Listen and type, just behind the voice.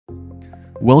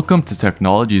Welcome to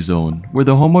Technology Zone, where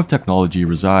the home of technology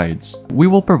resides. We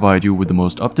will provide you with the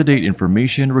most up-to-date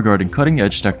information regarding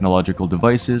cutting-edge technological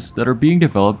devices that are being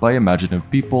developed by imaginative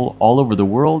people all over the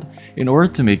world in order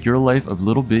to make your life a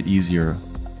little bit easier.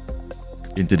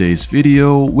 In today's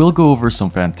video, we'll go over some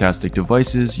fantastic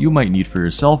devices you might need for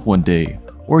yourself one day,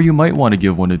 or you might want to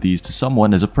give one of these to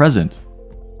someone as a present.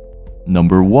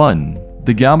 Number 1.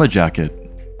 The Gamma Jacket.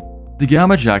 The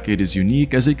Gamma Jacket is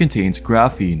unique as it contains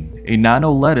graphene, a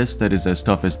nano lattice that is as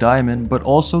tough as diamond but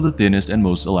also the thinnest and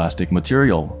most elastic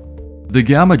material. The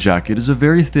Gamma Jacket is a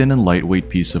very thin and lightweight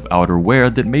piece of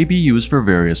outerwear that may be used for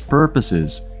various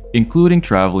purposes, including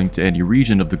traveling to any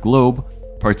region of the globe,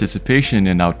 participation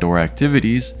in outdoor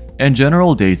activities, and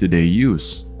general day-to-day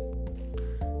use.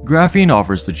 Graphene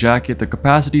offers the jacket the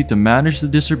capacity to manage the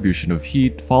distribution of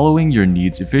heat following your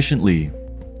needs efficiently.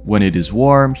 When it is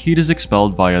warm, heat is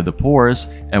expelled via the pores,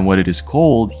 and when it is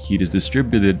cold, heat is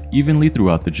distributed evenly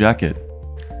throughout the jacket.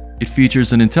 It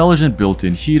features an intelligent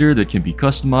built-in heater that can be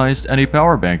customized and a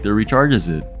power bank that recharges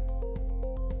it.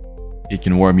 It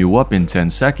can warm you up in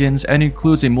 10 seconds and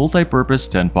includes a multi-purpose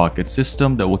 10-pocket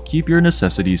system that will keep your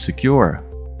necessities secure.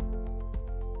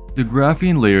 The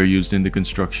graphene layer used in the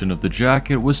construction of the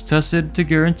jacket was tested to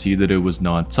guarantee that it was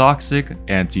non-toxic,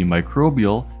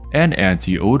 antimicrobial, and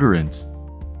anti-odorant.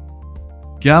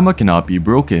 Gamma cannot be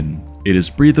broken. It is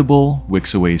breathable,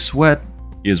 wicks away sweat,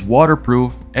 is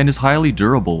waterproof, and is highly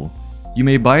durable. You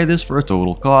may buy this for a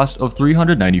total cost of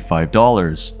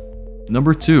 $395.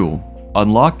 Number 2.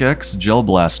 Unlock X Gel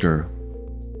Blaster.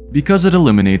 Because it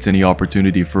eliminates any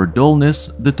opportunity for dullness,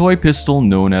 the toy pistol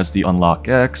known as the Unlock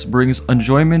X brings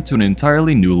enjoyment to an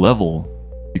entirely new level.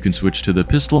 You can switch to the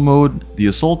pistol mode, the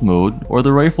assault mode, or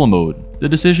the rifle mode. The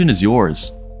decision is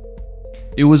yours.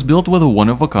 It was built with a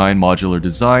one-of-a-kind modular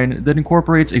design that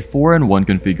incorporates a 4-in-1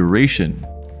 configuration,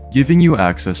 giving you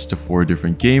access to 4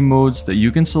 different game modes that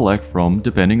you can select from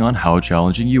depending on how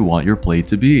challenging you want your play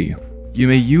to be. You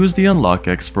may use the Unlock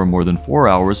X for more than 4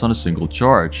 hours on a single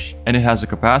charge, and it has a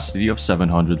capacity of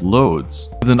 700 loads,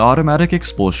 with an automatic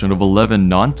expulsion of 11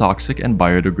 non-toxic and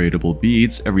biodegradable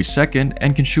beads every second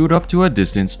and can shoot up to a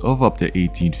distance of up to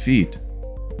 18 feet.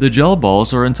 The gel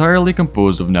balls are entirely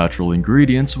composed of natural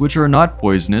ingredients which are not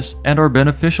poisonous and are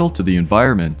beneficial to the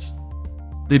environment.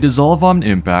 They dissolve on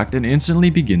impact and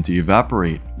instantly begin to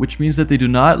evaporate, which means that they do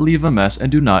not leave a mess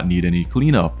and do not need any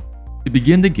cleanup. To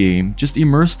begin the game, just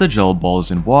immerse the gel balls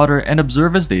in water and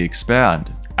observe as they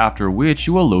expand, after which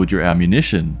you will load your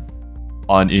ammunition.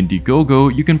 On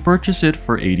Indiegogo, you can purchase it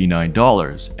for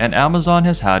 $89, and Amazon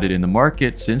has had it in the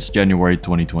market since January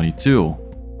 2022.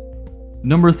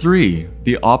 Number 3.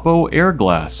 The Oppo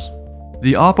Airglass.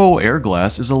 The Oppo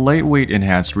Airglass is a lightweight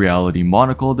enhanced reality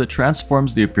monocle that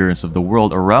transforms the appearance of the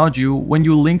world around you when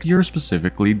you link your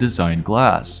specifically designed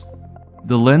glass.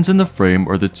 The lens and the frame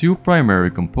are the 2 primary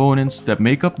components that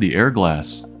make up the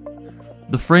Airglass.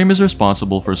 The frame is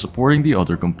responsible for supporting the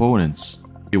other components.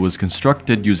 It was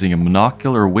constructed using a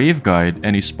monocular waveguide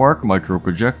and a spark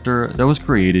microprojector that was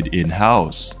created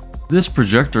in-house. This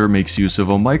projector makes use of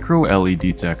a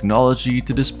micro-LED technology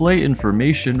to display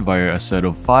information via a set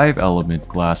of 5-element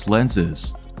glass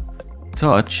lenses.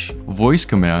 Touch, voice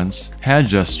commands, hand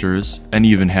gestures, and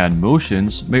even hand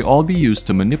motions may all be used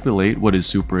to manipulate what is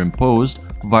superimposed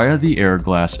via the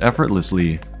Airglass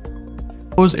effortlessly.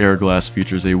 Oppo's Airglass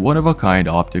features a one-of-a-kind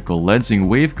optical lensing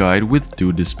waveguide with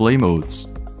 2 display modes,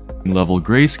 level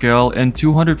grayscale and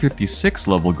 256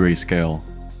 level grayscale.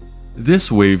 This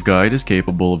waveguide is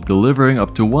capable of delivering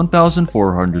up to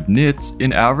 1400 nits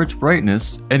in average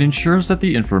brightness and ensures that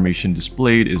the information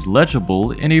displayed is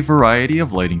legible in a variety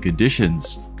of lighting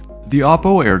conditions. The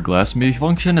Oppo Airglass may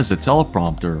function as a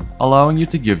teleprompter, allowing you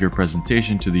to give your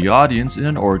presentation to the audience in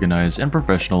an organized and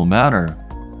professional manner.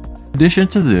 In addition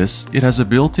to this, it has a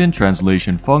built-in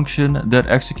translation function that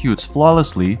executes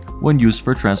flawlessly when used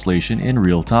for translation in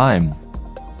real time.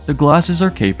 The glasses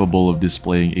are capable of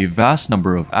displaying a vast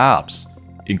number of apps,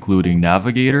 including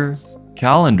Navigator,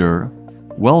 Calendar,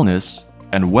 Wellness,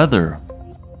 and Weather.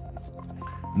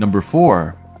 Number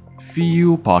 4.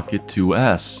 Fiyu Pocket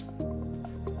 2S.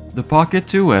 The Pocket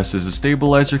 2S is a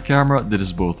stabilizer camera that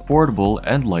is both portable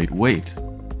and lightweight.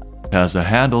 It has a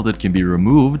handle that can be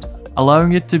removed,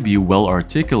 allowing it to be well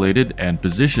articulated and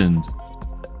positioned.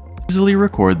 Easily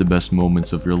record the best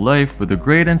moments of your life with a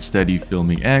great and steady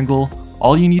filming angle.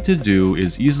 All you need to do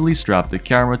is easily strap the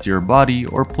camera to your body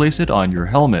or place it on your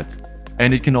helmet,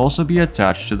 and it can also be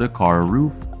attached to the car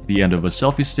roof, the end of a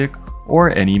selfie stick,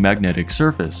 or any magnetic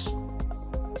surface.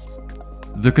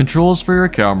 The controls for your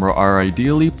camera are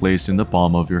ideally placed in the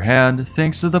palm of your hand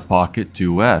thanks to the Pocket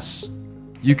 2S.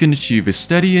 You can achieve a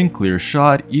steady and clear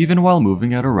shot even while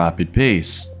moving at a rapid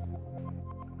pace.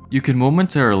 You can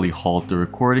momentarily halt the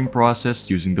recording process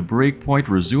using the breakpoint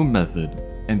resume method,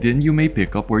 and then you may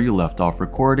pick up where you left off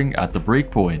recording at the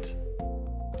breakpoint.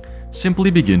 Simply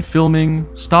begin filming,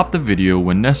 stop the video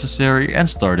when necessary, and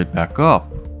start it back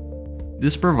up.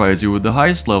 This provides you with the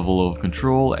highest level of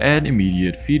control and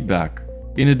immediate feedback,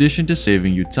 in addition to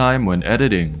saving you time when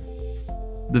editing.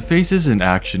 The faces in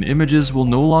action images will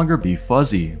no longer be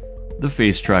fuzzy. The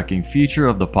face tracking feature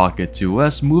of the Pocket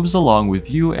 2S moves along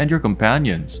with you and your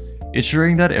companions,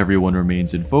 ensuring that everyone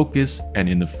remains in focus and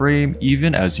in the frame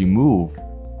even as you move.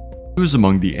 Choose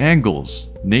among the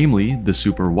angles, namely the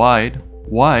super wide,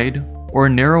 wide, or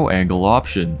narrow angle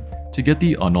option to get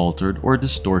the unaltered or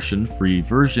distortion-free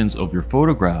versions of your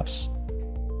photographs.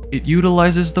 It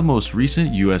utilizes the most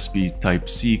recent USB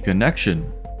Type-C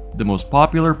connection, the most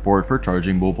popular port for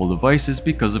charging mobile devices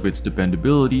because of its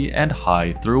dependability and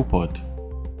high throughput.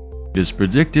 It is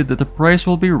predicted that the price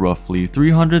will be roughly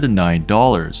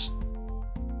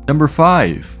 $309. Number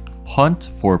 5. Hunt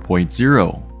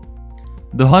 4.0.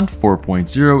 The Hunt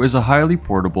 4.0 is a highly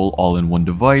portable all-in-one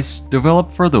device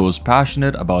developed for those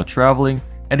passionate about traveling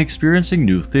and experiencing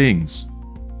new things.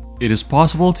 It is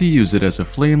possible to use it as a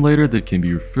flame lighter that can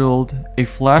be refilled, a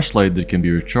flashlight that can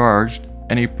be recharged,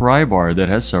 and a pry bar that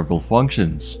has several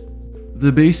functions.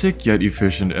 The basic yet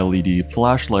efficient LED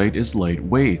flashlight is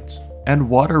lightweight and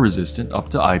water-resistant up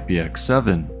to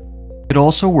IPX7. It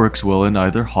also works well in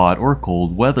either hot or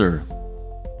cold weather.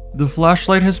 The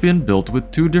flashlight has been built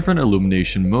with 2 different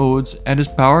illumination modes and is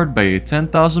powered by a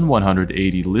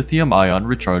 10,180 lithium-ion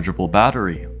rechargeable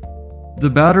battery. The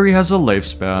battery has a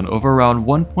lifespan of around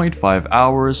 1.5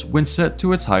 hours when set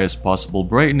to its highest possible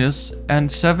brightness and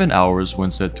 7 hours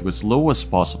when set to its lowest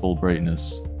possible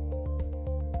brightness.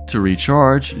 To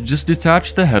recharge, just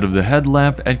detach the head of the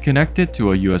headlamp and connect it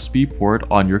to a USB port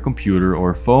on your computer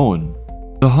or phone.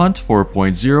 The Hunt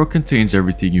 4.0 contains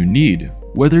everything you need,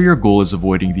 whether your goal is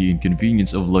avoiding the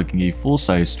inconvenience of lugging a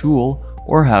full-size tool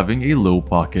or having a low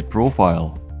pocket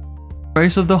profile. The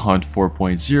price of the Hunt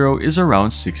 4.0 is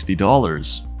around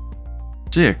 $60.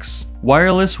 6.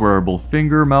 Wireless Wearable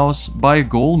Finger Mouse by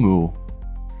Golmu.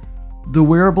 The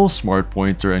wearable smart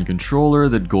pointer and controller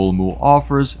that Golmu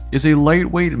offers is a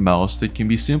lightweight mouse that can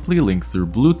be simply linked through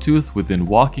Bluetooth within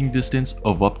walking distance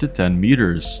of up to 10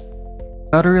 meters.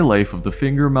 The battery life of the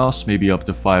finger mouse may be up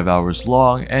to 5 hours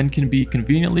long and can be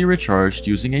conveniently recharged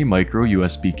using a micro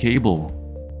USB cable.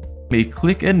 You may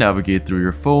click and navigate through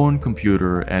your phone,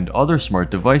 computer, and other smart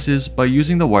devices by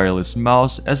using the wireless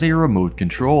mouse as a remote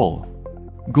control.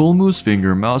 Golmu's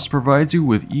finger mouse provides you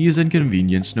with ease and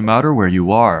convenience no matter where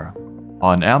you are.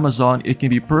 On Amazon, it can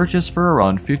be purchased for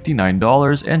around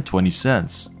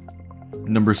 $59.20.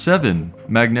 Number 7.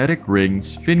 Magnetic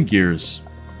Rings Fin Gears.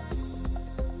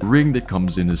 A ring that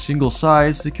comes in a single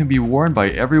size that can be worn by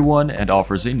everyone and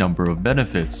offers a number of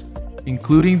benefits,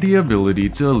 including the ability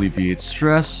to alleviate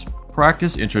stress,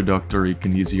 practice introductory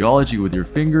kinesiology with your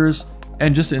fingers,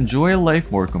 and just enjoy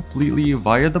life more completely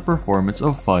via the performance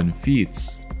of fun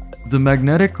feats. The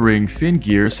magnetic ring Fin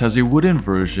Gears has a wooden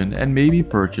version and may be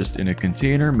purchased in a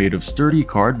container made of sturdy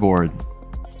cardboard.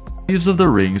 The sleeves of the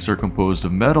rings are composed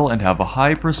of metal and have a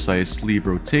high precise sleeve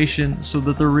rotation so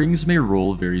that the rings may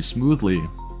roll very smoothly.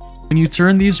 When you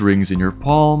turn these rings in your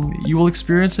palm, you will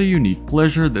experience a unique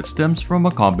pleasure that stems from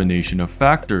a combination of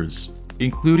factors,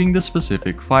 including the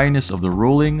specific fineness of the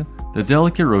rolling, the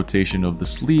delicate rotation of the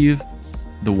sleeve,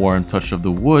 the warm touch of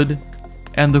the wood,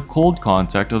 and the cold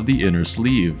contact of the inner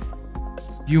sleeve.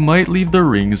 You might leave the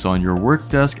rings on your work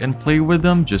desk and play with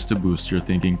them just to boost your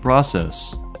thinking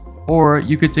process. Or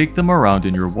you could take them around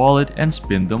in your wallet and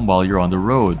spin them while you're on the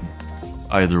road.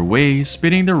 Either way,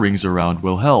 spinning the rings around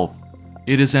will help.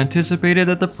 It is anticipated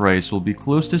that the price will be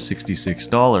close to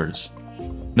 $66.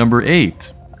 Number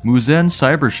 8. Muzen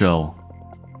Cybershell.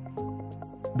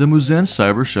 The Muzen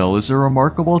Cybershell is a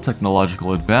remarkable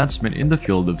technological advancement in the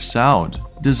field of sound,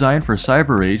 designed for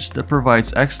cyber age that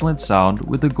provides excellent sound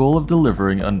with the goal of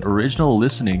delivering an original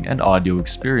listening and audio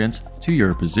experience to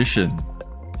your position.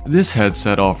 This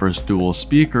headset offers dual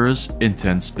speakers,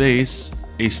 intense bass,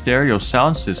 a stereo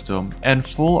sound system, and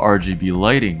full RGB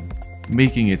lighting,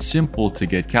 making it simple to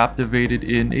get captivated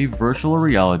in a virtual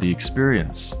reality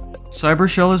experience.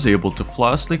 Cybershell is able to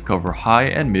flawlessly cover high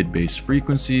and mid-bass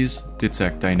frequencies,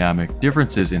 detect dynamic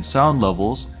differences in sound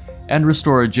levels, and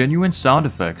restore genuine sound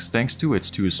effects thanks to its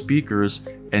 2 speakers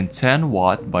and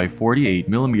 10-watt by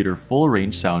 48mm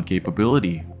full-range sound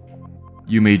capability.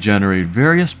 You may generate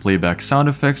various playback sound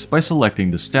effects by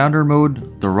selecting the standard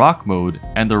mode, the rock mode,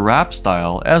 and the rap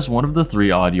style as one of the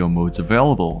 3 audio modes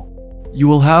available. You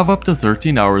will have up to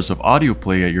 13 hours of audio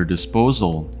play at your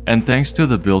disposal, and thanks to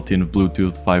the built-in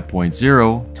Bluetooth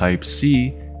 5.0,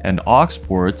 Type-C, and aux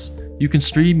ports, you can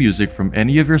stream music from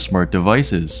any of your smart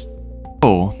devices.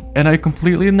 Oh, and I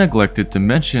completely neglected to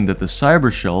mention that the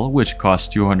Cybershell, which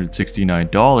costs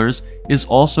 $269, is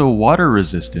also water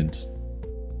resistant.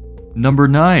 Number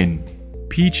 9.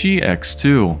 Peachy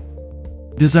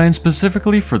X2. Designed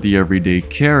specifically for the everyday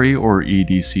carry or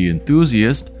EDC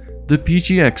enthusiast, the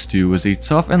Peachy X2 is a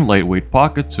tough and lightweight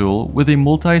pocket tool with a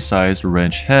multi-sized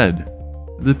wrench head.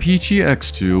 The Peachy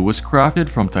X2 was crafted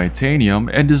from titanium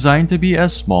and designed to be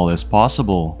as small as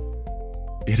possible.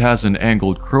 It has an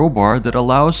angled crowbar that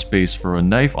allows space for a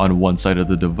knife on one side of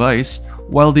the device,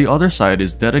 while the other side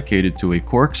is dedicated to a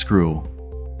corkscrew.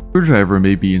 A screwdriver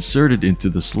may be inserted into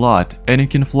the slot, and it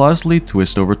can flawlessly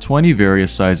twist over 20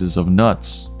 various sizes of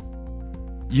nuts.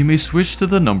 You may switch to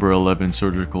the number 11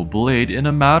 surgical blade in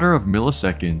a matter of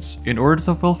milliseconds in order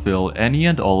to fulfill any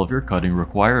and all of your cutting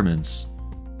requirements.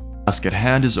 The task at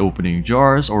hand is opening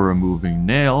jars or removing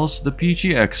nails. The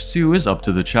Peachy X2 is up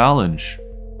to the challenge.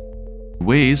 It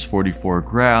weighs 44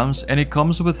 grams and it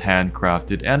comes with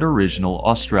handcrafted and original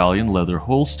Australian leather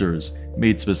holsters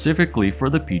made specifically for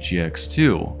the Peachy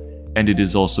X2, and it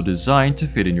is also designed to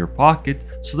fit in your pocket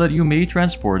so that you may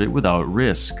transport it without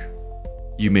risk.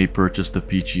 You may purchase the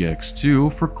Peachy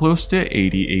X2 for close to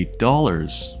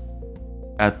 $88.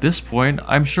 At this point,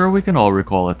 I'm sure we can all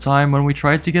recall a time when we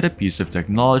tried to get a piece of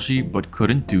technology but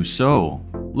couldn't do so.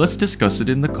 Let's discuss it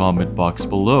in the comment box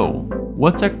below.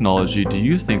 What technology do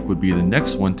you think would be the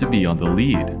next one to be on the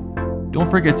lead?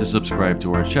 Don't forget to subscribe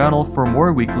to our channel for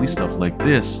more weekly stuff like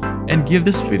this, and give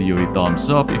this video a thumbs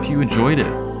up if you enjoyed it.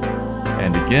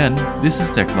 And again, this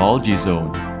is Technology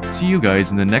Zone. See you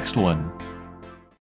guys in the next one.